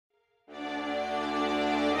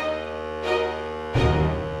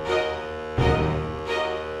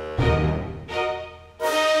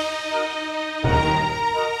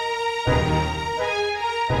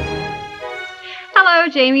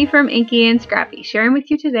Jamie from Inky and Scrappy, sharing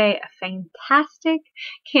with you today a fantastic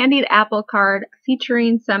candied apple card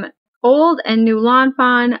featuring some old and new Lawn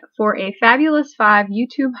Fawn for a fabulous 5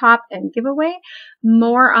 YouTube hop and giveaway.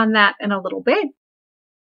 More on that in a little bit.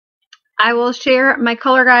 I will share my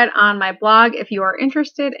color guide on my blog if you are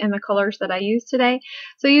interested in the colors that I use today.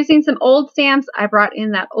 So using some old stamps, I brought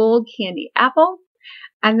in that old candy apple,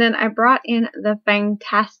 and then I brought in the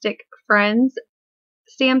Fangtastic Friends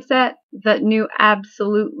stamp set, the new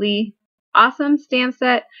Absolutely Awesome stamp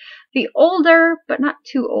set, the older but not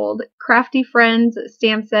too old Crafty Friends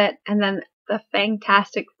stamp set, and then the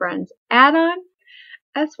Fangtastic Friends add-on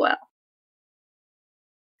as well.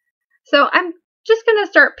 So I'm just going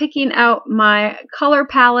to start picking out my color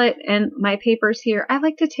palette and my papers here. I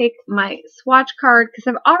like to take my swatch card because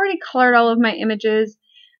I've already colored all of my images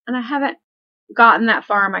and I haven't gotten that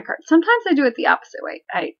far on my card. Sometimes I do it the opposite way.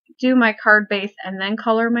 I do my card base and then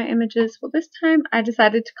color my images. Well, this time I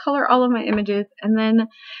decided to color all of my images and then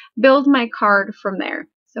build my card from there.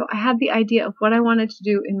 So I had the idea of what I wanted to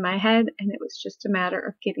do in my head, and it was just a matter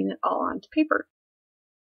of getting it all onto paper.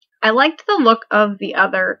 I liked the look of the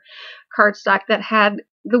other cardstock that had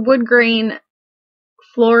the wood grain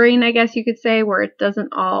flooring, I guess you could say, where it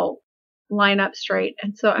doesn't all line up straight.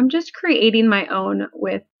 And so I'm just creating my own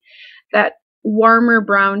with that warmer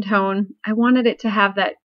brown tone. I wanted it to have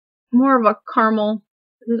that more of a caramel,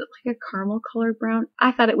 is it like a caramel colored brown?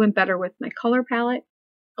 I thought it went better with my color palette,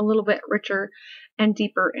 a little bit richer and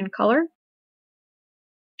deeper in color.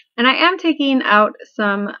 And I am taking out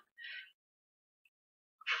some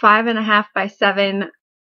 5.5 by 7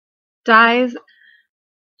 dies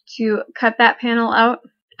to cut that panel out.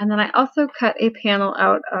 And then I also cut a panel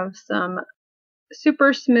out of some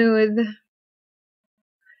super smooth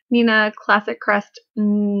Nina Classic Crest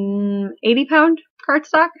 80-pound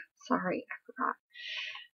cardstock. Sorry, I forgot.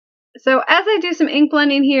 So as I do some ink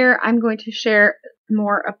blending here, I'm going to share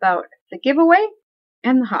more about the giveaway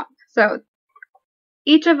and the hop. So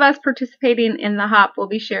each of us participating in the hop will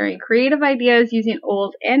be sharing creative ideas using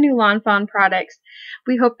old and new Lawn Fawn products.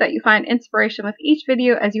 We hope that you find inspiration with each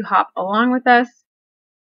video as you hop along with us.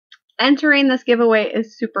 Entering this giveaway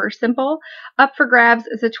is super simple. Up for grabs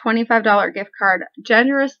is a $25 gift card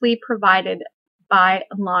generously provided by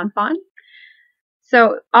Lawn Fawn.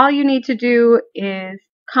 So all you need to do is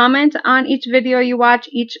comment on each video you watch.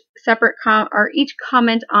 Each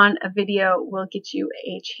comment on a video will get you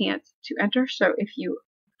a chance to enter. So if you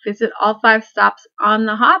visit all 5 stops on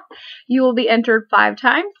the hop, you will be entered 5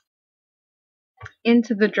 times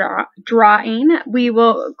into the drawing. We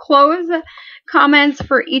will close comments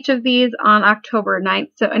for each of these on October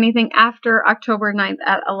 9th. So anything after October 9th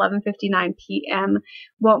at 11:59 p.m.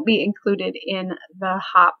 won't be included in the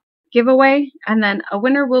hop giveaway. And then a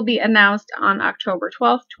winner will be announced on October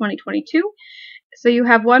 12th, 2022. So you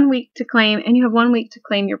have 1 week to claim, and you have 1 week to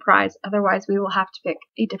claim your prize. Otherwise, we will have to pick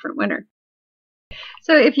a different winner.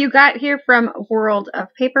 So if you got here from World of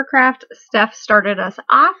Papercraft, Steph started us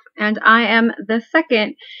off, and I am the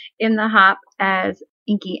second in the hop as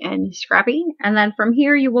Inky and Scrappy. And then from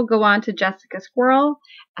here, you will go on to Jessica Squirrel,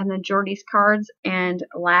 and then Jordy's Cards, and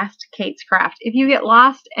last, Kate's Craft. If you get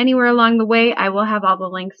lost anywhere along the way, I will have all the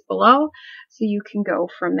links below, so you can go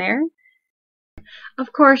from there.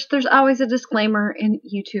 Of course, there's always a disclaimer in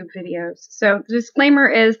YouTube videos. So the disclaimer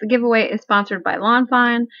is the giveaway is sponsored by Lawn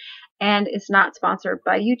Fawn, and it's not sponsored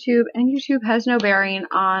by YouTube, and YouTube has no bearing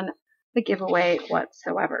on the giveaway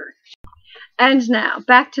whatsoever. And now,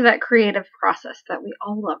 back to that creative process that we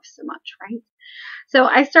all love so much, right? So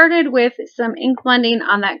I started with some ink blending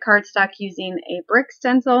on that cardstock using a brick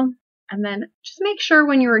stencil, and then just make sure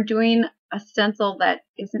when you're doing a stencil that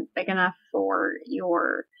isn't big enough for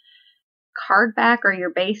your card back or your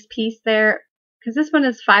base piece there, because this one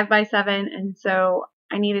is 5 by 7, and so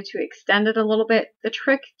I needed to extend it a little bit. The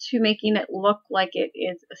trick to making it look like it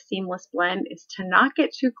is a seamless blend is to not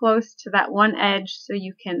get too close to that one edge so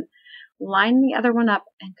you can line the other one up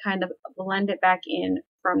and kind of blend it back in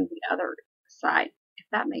from the other side, if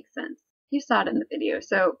that makes sense. You saw it in the video,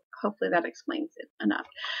 so hopefully that explains it enough.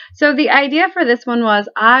 So the idea for this one was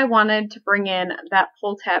I wanted to bring in that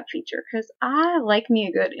pull tab feature because I like me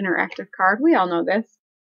a good interactive card. We all know this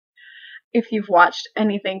if you've watched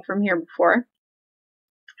anything from here before.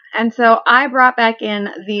 And so I brought back in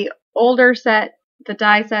the older set, the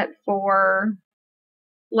die set for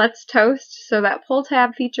Let's Toast. So that pull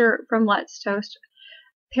tab feature from Let's Toast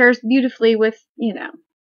pairs beautifully with, you know,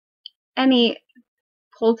 any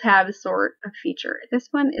pull tab sort of feature. This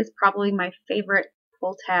one is probably my favorite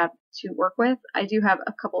pull tab to work with. I do have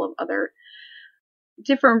a couple of other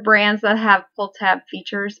different brands that have pull tab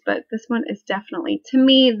features, but this one is definitely, to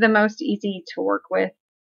me, the most easy to work with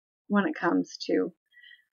when it comes to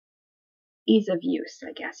ease of use,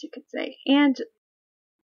 I guess you could say, and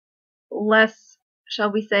less, shall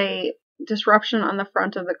we say, disruption on the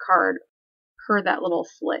front of the card per that little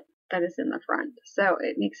slit that is in the front. So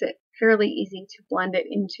it makes it fairly easy to blend it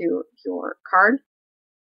into your card.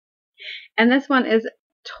 And this one is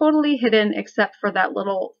totally hidden except for that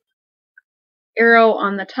little arrow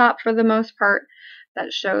on the top for the most part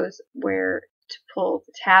that shows where to pull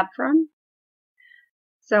the tab from.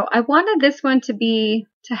 So I wanted this one to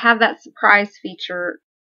have that surprise feature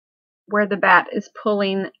where the bat is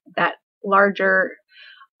pulling that larger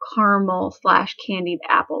caramel / candied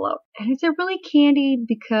apple out. And it's a really candied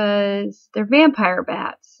because they're vampire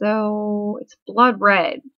bats, so it's blood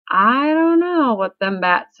red. I don't know what them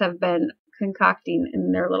bats have been concocting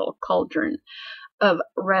in their little cauldron of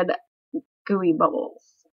red gooey bubbles.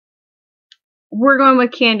 We're going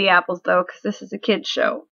with candy apples though, because this is a kid's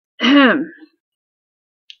show.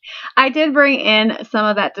 I did bring in some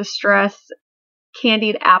of that Distress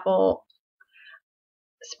candied apple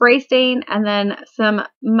spray stain and then some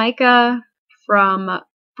mica from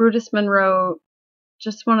Brutus Monroe,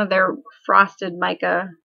 just one of their frosted mica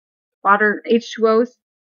water H2Os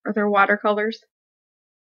or their watercolors.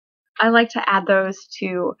 I like to add those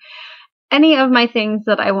to any of my things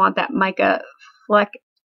that I want that mica fleck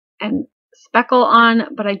and speckle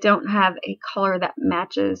on, but I don't have a color that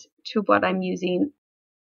matches to what I'm using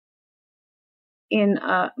in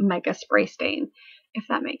a mica spray stain, if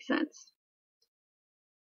that makes sense.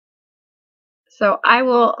 So I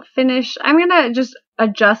will finish, I'm going to just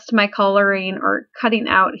adjust my coloring or cutting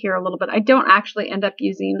out here a little bit. I don't actually end up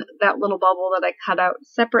using that little bubble that I cut out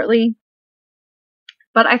separately,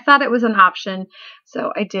 but I thought it was an option,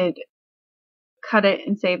 so I did cut it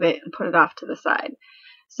and save it and put it off to the side.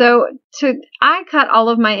 So I cut all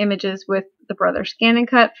of my images with the Brother Scan and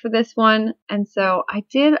Cut for this one, and so I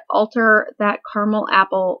did alter that caramel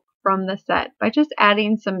apple from the set by just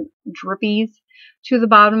adding some drippies to the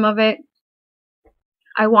bottom of it.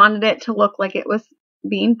 I wanted it to look like it was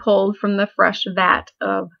being pulled from the fresh vat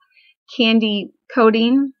of candy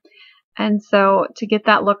coating, and so to get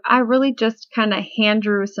that look, I really just kind of hand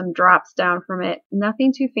drew some drops down from it,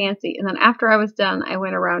 nothing too fancy, and then after I was done, I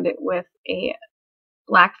went around it with a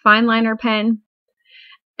black fine liner pen.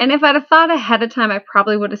 And if I'd have thought ahead of time, I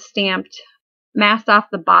probably would have masked off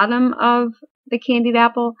the bottom of the candied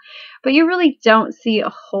apple, but you really don't see a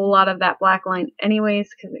whole lot of that black line anyways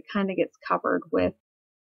because it kind of gets covered with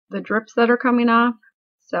the drips that are coming off.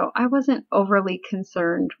 So I wasn't overly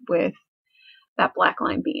concerned with that black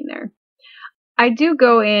line being there. I do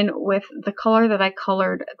go in with the color that I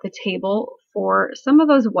colored the table for some of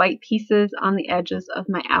those white pieces on the edges of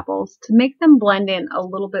my apples to make them blend in a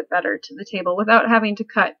little bit better to the table without having to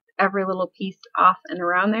cut every little piece off and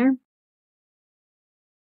around there.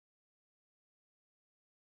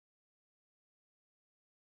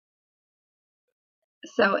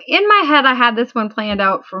 So in my head, I had this one planned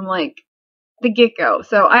out from like the get-go.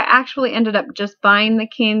 So I actually ended up just buying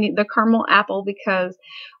the caramel apple because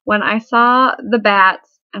when I saw the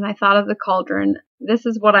bats and I thought of the cauldron, this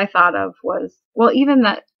is what I thought of was, well, even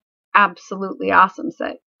that absolutely awesome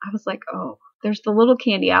set. I was like, oh, there's the little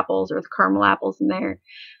candy apples or the caramel apples in there.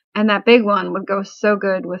 And that big one would go so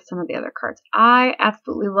good with some of the other cards. I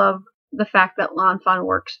absolutely love the fact that Lawn Fawn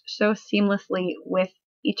works so seamlessly with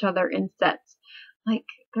each other in sets. Like,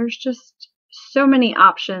 there's just so many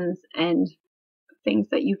options and things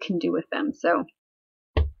that you can do with them. So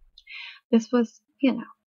this was,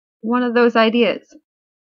 one of those ideas.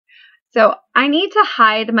 So I need to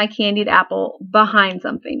hide my candied apple behind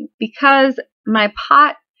something because my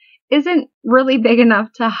pot isn't really big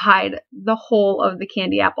enough to hide the whole of the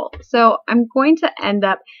candy apple. So I'm going to end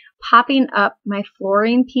up popping up my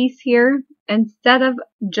flooring piece here instead of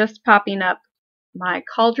just popping up my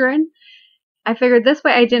cauldron. I figured this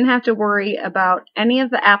way I didn't have to worry about any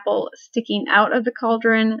of the apple sticking out of the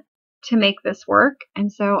cauldron to make this work.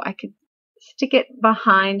 And so I could stick it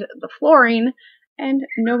behind the flooring and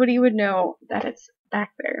nobody would know that it's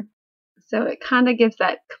back there. So it kind of gives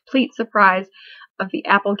that complete surprise of the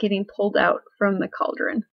apple getting pulled out from the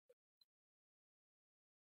cauldron.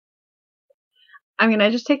 I'm going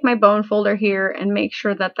to just take my bone folder here and make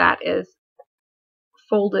sure that that is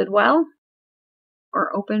folded well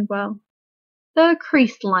or opened well. The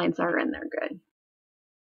creased lines are in there good.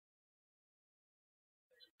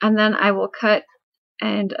 And then I will cut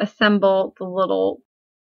and assemble the little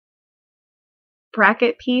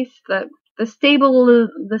bracket piece, the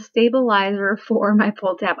stabilizer for my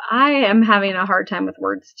pull tab. I am having a hard time with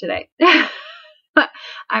words today.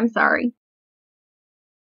 I'm sorry.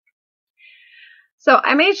 So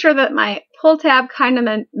I made sure that my pull tab kind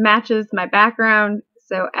of matches my background.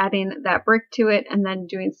 So adding that brick to it and then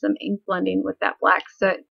doing some ink blending with that black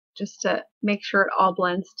soot just to make sure it all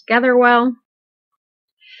blends together well.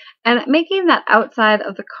 And making that outside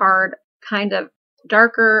of the card kind of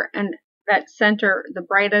darker and that center the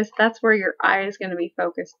brightest, that's where your eye is going to be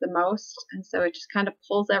focused the most. And so it just kind of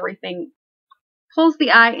pulls everything, pulls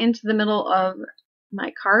the eye into the middle of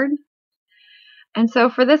my card. And so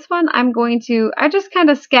for this one, I just kind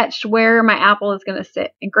of sketched where my apple is going to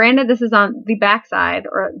sit. And granted, this is on the back side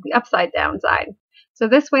or the upside down side. So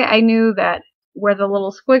this way I knew that where the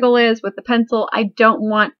little squiggle is with the pencil, I don't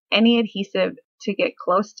want any adhesive to get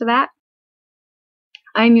close to that.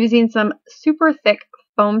 I'm using some super thick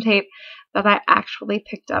foam tape that I actually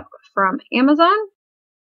picked up from Amazon.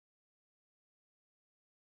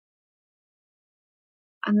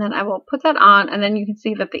 And then I will put that on, and then you can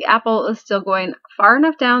see that the apple is still going far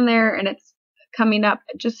enough down there and it's coming up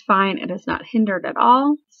just fine. It is not hindered at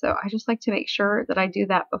all. So I just like to make sure that I do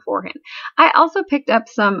that beforehand. I also picked up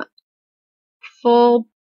some full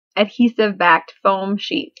adhesive backed foam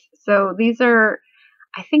sheets. So these are,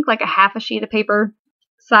 I think, like a half a sheet of paper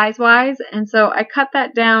size wise. And so I cut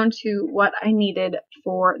that down to what I needed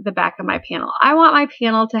for the back of my panel. I want my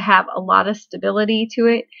panel to have a lot of stability to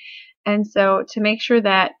it. And so to make sure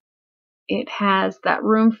that it has that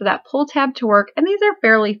room for that pull tab to work, and these are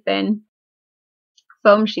fairly thin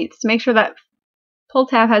foam sheets, to make sure that pull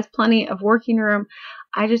tab has plenty of working room,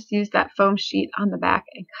 I just used that foam sheet on the back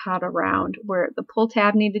and cut around where the pull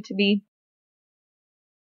tab needed to be.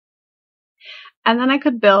 And then I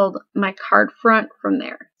could build my card front from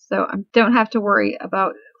there. So I don't have to worry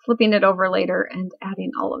about flipping it over later and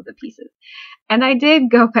adding all of the pieces. And I did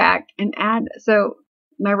go back and add, so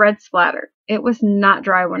my red splatter, it was not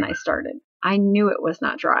dry when I started. I knew it was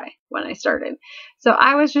not dry when I started. So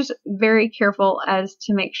I was just very careful as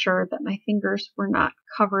to make sure that my fingers were not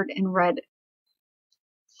covered in red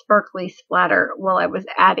sparkly splatter while I was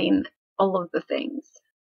adding all of the things.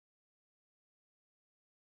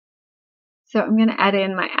 So I'm going to add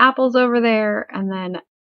in my apples over there, and then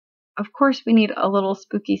of course we need a little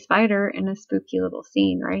spooky spider in a spooky little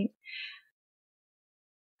scene, right?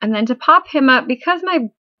 And then to pop him up, because my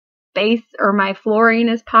base or my flooring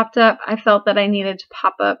is popped up, I felt that I needed to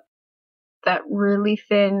pop up that really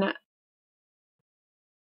thin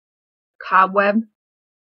cobweb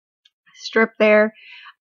strip there.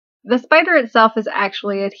 The spider itself is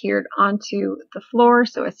actually adhered onto the floor,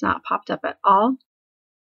 so it's not popped up at all.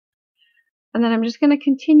 And then I'm just going to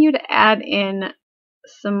continue to add in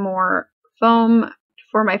some more foam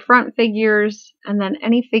for my front figures, and then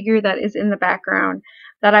any figure that is in the background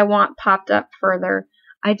that I want popped up further.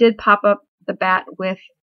 I did pop up the bat with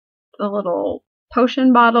the little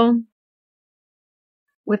potion bottle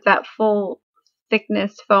with that full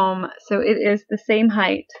thickness foam, so it is the same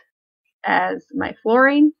height as my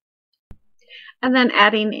flooring. And then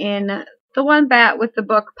adding in the one bat with the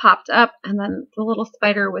book popped up, and then the little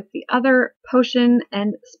spider with the other potion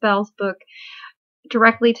and spells book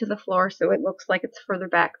directly to the floor, so it looks like it's further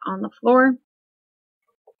back on the floor.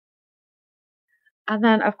 And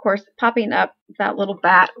then, of course, popping up that little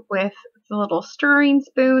bat with the little stirring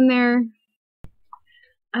spoon there.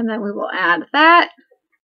 And then we will add that.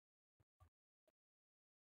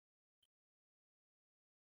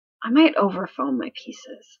 I might over foam my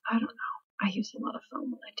pieces. I don't know. I use a lot of foam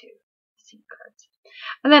when I do scene cards.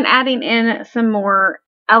 And then adding in some more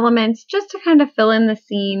elements just to kind of fill in the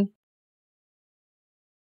scene.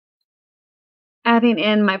 Adding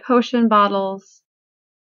in my potion bottles.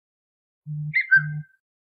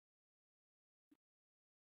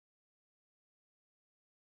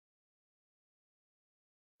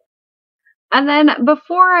 And then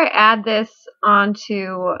before I add this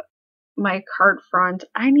onto my card front,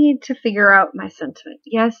 I need to figure out my sentiment.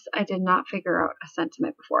 Yes, I did not figure out a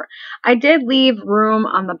sentiment before. I did leave room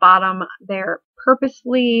on the bottom there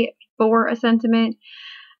purposely for a sentiment,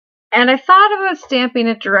 and I thought about stamping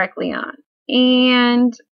it directly on,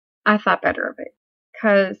 and I thought better of it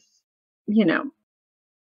because, you know,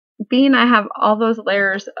 being I have all those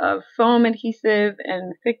layers of foam adhesive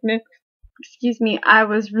and thickness, I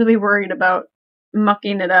was really worried about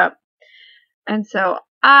mucking it up. And so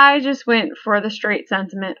I just went for the straight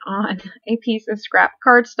sentiment on a piece of scrap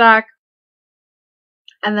cardstock.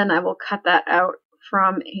 And then I will cut that out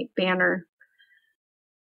from a banner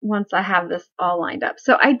once I have this all lined up.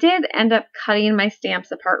 So I did end up cutting my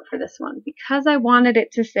stamps apart for this one because I wanted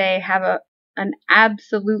it to say have an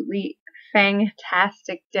absolutely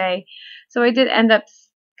fantastic day. So I did end up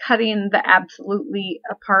cutting the absolutely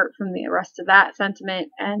apart from the rest of that sentiment,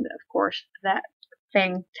 and of course that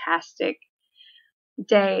fantastic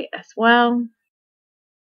day as well.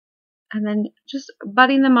 And then just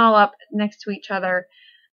butting them all up next to each other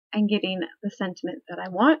and getting the sentiment that I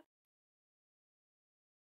want.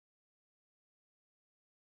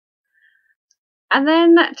 And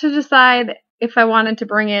then to decide if I wanted to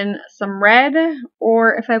bring in some red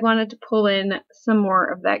or if I wanted to pull in some more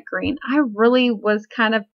of that green. I really was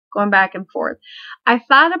kind of going back and forth. I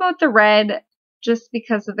thought about the red just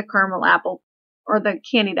because of the caramel apple or the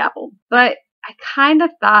candied apple, but I kind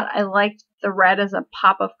of thought I liked the red as a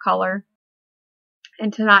pop of color,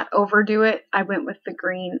 and to not overdo it, I went with the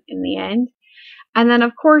green in the end. And then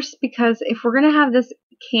of course, because if we're going to have this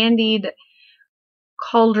candied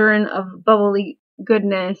cauldron of bubbly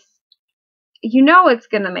goodness, you know it's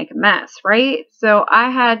going to make a mess, right? So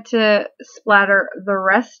I had to splatter the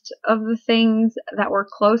rest of the things that were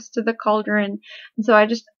close to the cauldron. And so I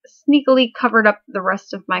just sneakily covered up the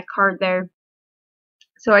rest of my card there,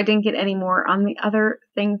 so I didn't get any more on the other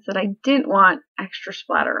things that I didn't want extra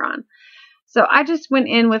splatter on. So I just went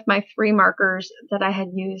in with my 3 markers that I had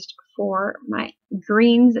used for my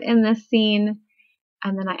greens in this scene,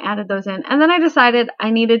 and then I added those in. And then I decided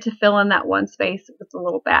I needed to fill in that one space with the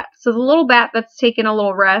little bat. So the little bat that's taken a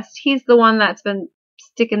little rest, he's the one that's been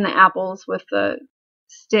sticking the apples with the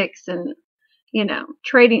sticks and, you know,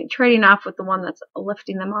 trading off with the one that's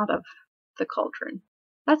lifting them out of the cauldron.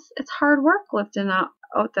 It's hard work lifting out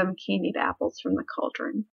them candied apples from the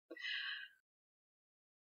cauldron.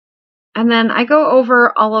 And then I go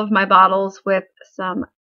over all of my bottles with some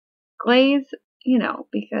glaze, you know,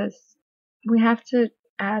 because we have to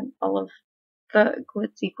add all of the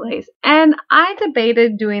glitzy glaze. And I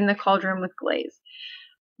debated doing the cauldron with glaze,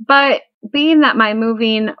 but being that my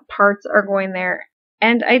moving parts are going there,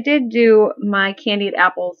 and I did do my candied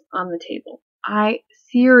apples on the table, I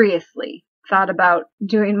seriously thought about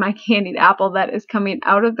doing my candied apple that is coming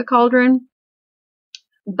out of the cauldron,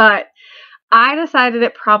 but I decided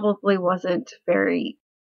it probably wasn't very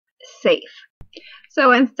safe.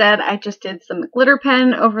 So instead, I just did some glitter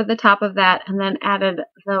pen over the top of that and then added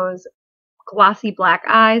those glossy black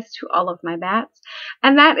eyes to all of my bats.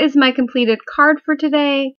 And that is my completed card for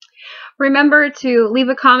today. Remember to leave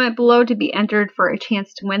a comment below to be entered for a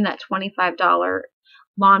chance to win that $25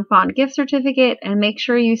 Lawn Fawn gift certificate, and make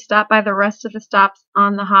sure you stop by the rest of the stops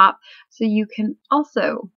on the hop so you can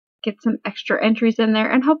also get some extra entries in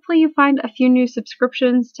there, and hopefully you find a few new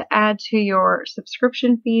subscriptions to add to your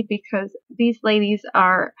subscription feed, because these ladies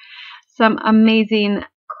are some amazing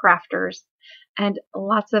crafters and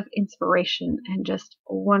lots of inspiration and just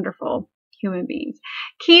wonderful human beings.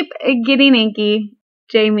 Keep getting inky.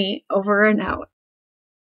 Jamie, over and out.